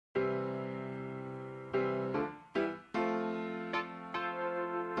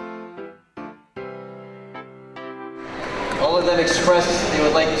All of them expressed they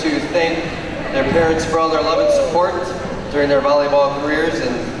would like to thank their parents for all their love and support during their volleyball careers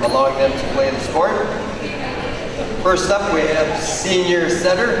and allowing them to play the sport. First up, we have senior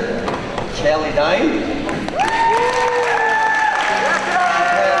setter, Callie Dine. She plans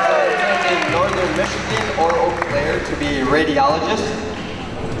on attending Northern Michigan or Eau Claire to be a radiologist.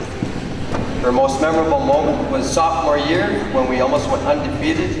 Her most memorable moment was sophomore year when we almost went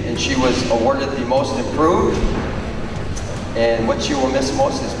undefeated and she was awarded the most improved. And what she will miss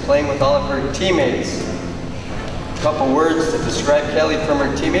most is playing with all of her teammates. A couple words to describe Callie from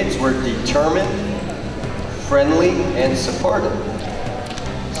her teammates were determined, friendly, and supportive.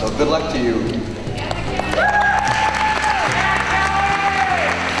 So good luck to you.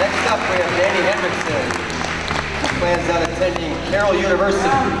 Next up we have Danny Hendrickson, who plans on attending Carroll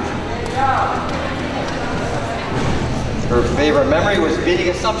University. Her favorite memory was beating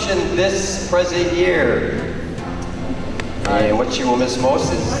Assumption this present year. And what she will miss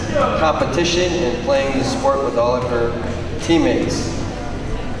most is competition and playing the sport with all of her teammates.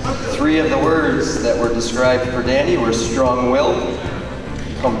 Three of the words that were described for Danny were strong-willed,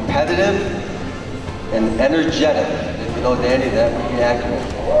 competitive, and energetic. If you know Danny, that would be accurate.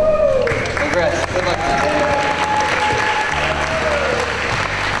 Congrats. Good luck to you, Danny.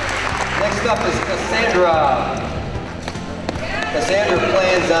 Next up is Cassandra. Cassandra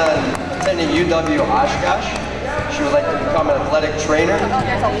plans on attending UW Oshkosh. She would like to become an athletic trainer.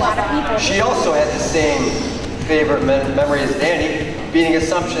 There's a lot of people. She also had the same favorite memory as Danny, beating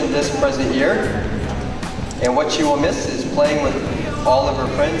Assumption this present year. And what she will miss is playing with all of her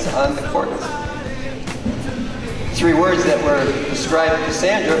friends on the court. Three words that were described to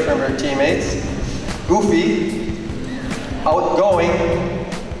Cassandra from her teammates: goofy, outgoing,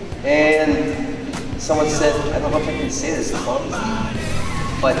 and someone said, I don't know if I can say this,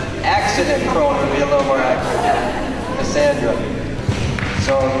 but accident prone would be a little more accurate. Cassandra.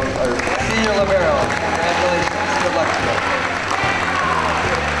 So, our senior libero, congratulations, good luck to you.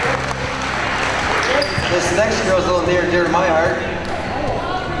 This next girl is a little near and dear to my heart.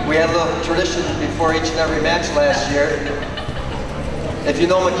 We had a little tradition before each and every match last year. If you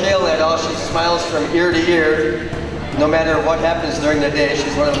know Michaela at all, she smiles from ear to ear, no matter what happens during the day.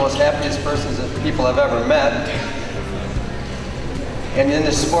 She's one of the most happiest persons that people have ever met. And in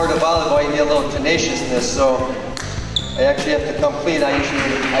the sport of volleyball, you need a little tenaciousness, so I actually have to come clean. I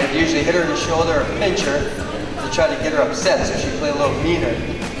usually hit her in the shoulder or pinch her to try to get her upset, so she play a little meaner.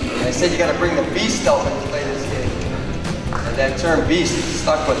 And I said you got to bring the beast out when you play this game. And that term beast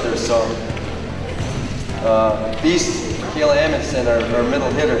stuck with her, so Beast, Kayla Amundsen, our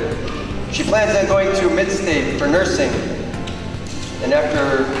middle hitter. She plans on going to Mid-State for nursing. And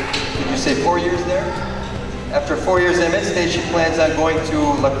after, did you say 4 years there? After 4 years at Mid-State, she plans on going to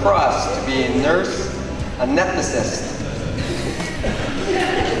lacrosse to be a nurse, anesthetist.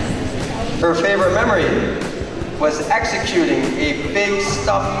 Her favorite memory was executing a big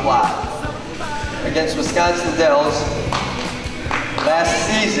stuff block against Wisconsin Dells last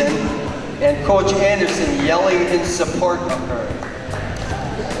season, and Coach Anderson yelling in support of her.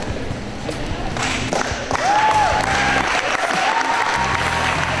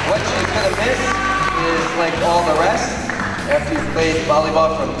 What she's gonna miss is, like all the rest, after you've played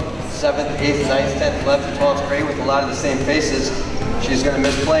volleyball from 7th, 8th, 9th, 10th, 11th, 12th grade with a lot of the same faces, she's going to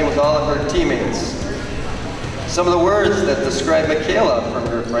miss playing with all of her teammates. Some of the words that describe Michaela from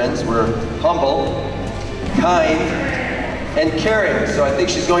her friends were humble, kind, and caring. So I think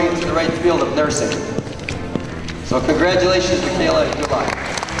she's going into the right field of nursing. So congratulations, Michaela, and good luck.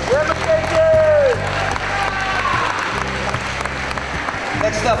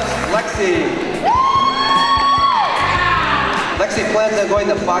 Next up, Lexi. Lexi plans on going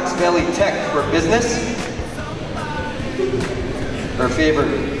to Fox Valley Tech for business. Her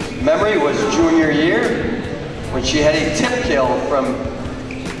favorite memory was junior year when she had a tip kill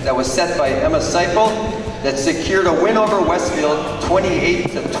that was set by Emma Seipel that secured a win over Westfield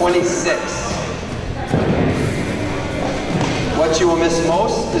 28-26. What you will miss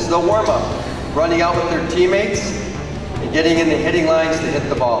most is the warm-up, running out with their teammates and getting in the hitting lines to hit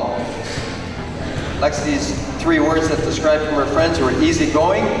the ball. Lexi's three words that described from her friends were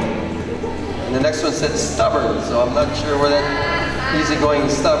easygoing, and the next one said stubborn, so I'm not sure where that easygoing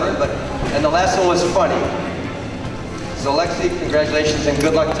and stubborn, and the last one was funny. So Lexi, congratulations and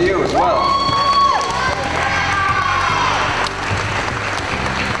good luck to you as well.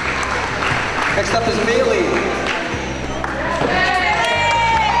 Next up is Bailey.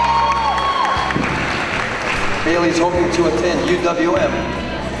 Bailey's hoping to attend UWM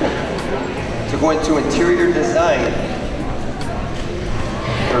to go into interior design.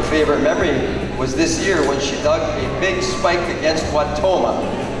 Her favorite memory was this year when she dug a big spike against Watoma.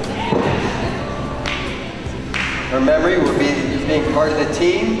 Her memory will be being part of the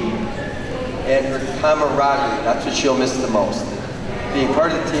team and her camaraderie. That's what she'll miss the most. Being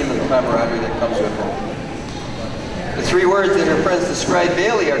part of the team and the camaraderie that comes with it. The three words that her friends describe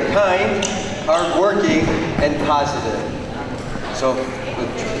Bailey are kind, hardworking, and positive. So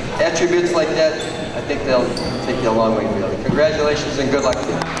with attributes like that, I think they'll take you a long way, Bailey. Congratulations and good luck to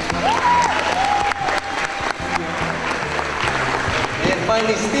you. And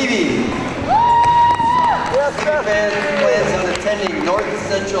finally, Stevie. Stevie plans on attending North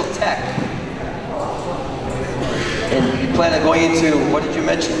Central Tech. And you plan on going into, what did you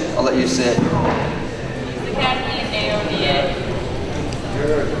mention? I'll let you say it. Academy and AODA.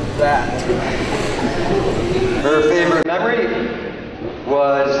 Her favorite memory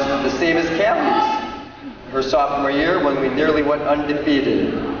was the same as Callie's. Her sophomore year when we nearly went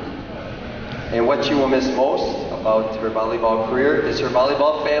undefeated. And what she will miss most about her volleyball career is her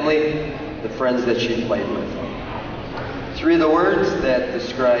volleyball family, the friends that she played with. Three of the words that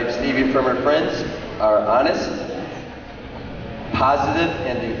describe Stevie from her friends are honest, positive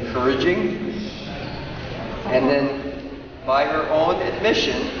and encouraging, and then, by her own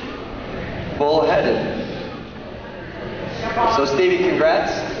admission, bullheaded. So Stevie,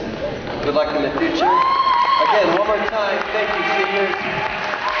 congrats. Good luck in the future. Again, one more time, thank you, seniors.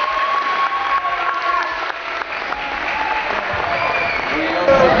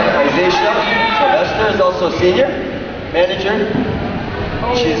 Isaiah Sylvester is also a senior manager.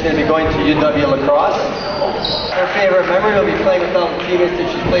 She's going to be going to UW lacrosse. Her favorite memory will be playing with all the teammates that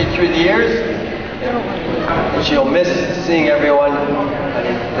she's played through the years. And she'll miss seeing everyone on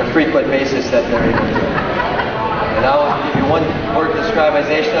a frequent basis that they're able to. And I'll give you one word to describe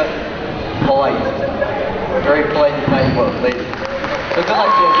Isaiah: polite. Very polite and kind lady. So good luck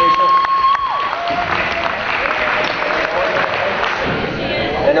to you, Isaiah.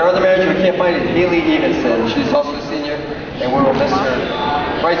 And our other manager we can't find is Haley Evenson. She's also a senior, and we will miss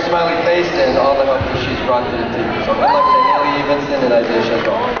her bright smiley face and all the help that she's brought to the team. So good luck to Haley Evenson and Isaiah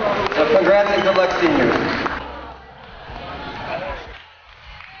Shinko. So congrats and good luck, seniors.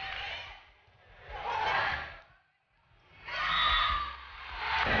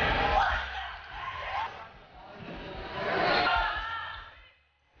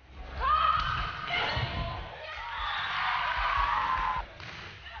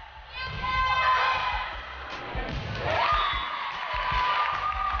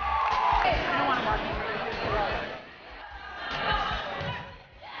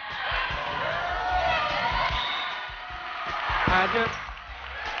 I just